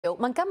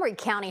you. Montgomery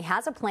County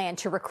has a plan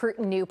to recruit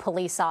new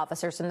police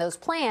officers, and those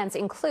plans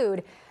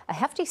include a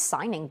hefty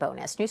signing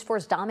bonus. News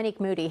 4's Dominique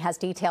Moody has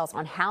details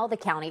on how the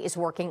county is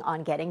working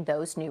on getting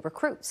those new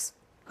recruits.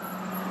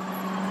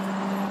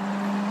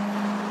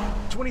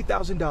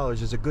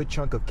 $20,000 is a good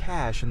chunk of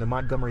cash, and the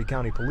Montgomery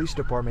County Police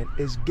Department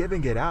is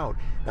giving it out,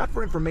 not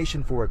for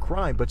information for a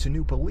crime, but to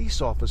new police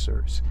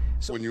officers.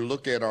 So when you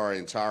look at our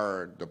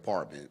entire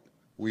department,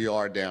 we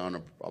are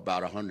down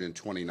about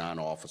 129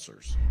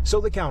 officers.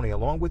 So the county,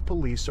 along with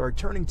police, are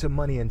turning to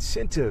money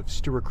incentives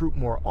to recruit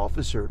more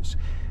officers,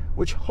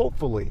 which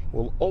hopefully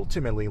will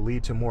ultimately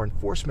lead to more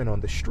enforcement on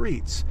the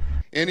streets.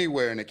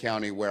 Anywhere in the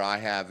county where I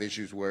have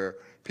issues where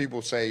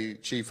people say,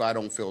 Chief, I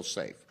don't feel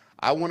safe,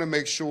 I want to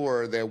make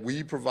sure that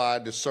we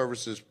provide the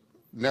services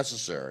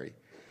necessary,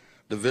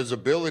 the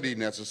visibility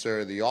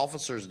necessary, the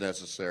officers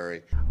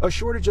necessary. A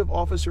shortage of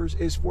officers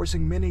is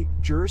forcing many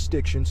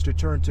jurisdictions to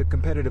turn to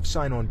competitive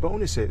sign-on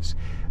bonuses.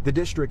 The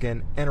district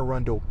and Anne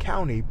Arundel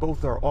County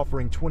both are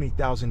offering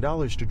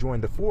 $20,000 to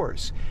join the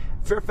force.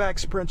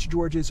 Fairfax, Prince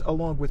George's,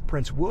 along with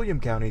Prince William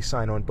County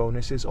sign-on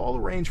bonuses all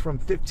range from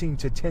 $15,000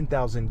 to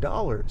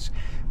 $10,000,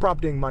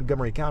 prompting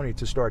Montgomery County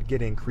to start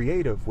getting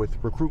creative with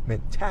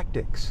recruitment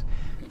tactics.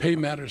 Pay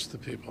matters to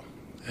people,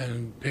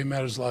 and pay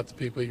matters a lot to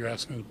people. You're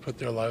asking them to put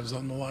their lives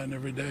on the line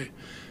every day,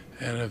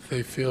 and if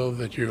they feel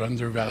that you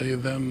undervalue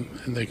them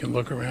and they can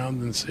look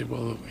around and say,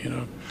 well, you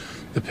know,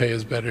 the pay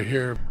is better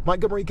here.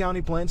 Montgomery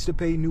County plans to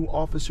pay new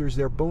officers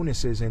their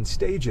bonuses in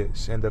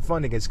stages, and the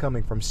funding is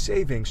coming from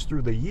savings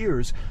through the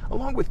years,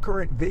 along with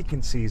current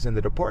vacancies in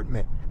the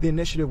department. The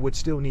initiative would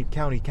still need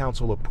county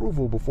council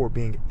approval before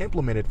being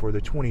implemented for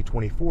the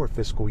 2024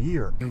 fiscal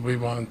year. And we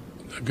want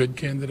a good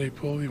candidate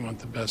pool. We want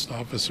the best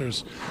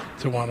officers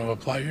to want to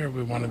apply here.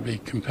 We want to be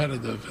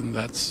competitive, and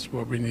that's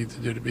what we need to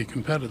do to be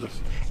competitive.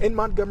 In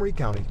Montgomery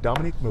County,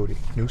 Dominique Moody,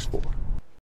 News 4.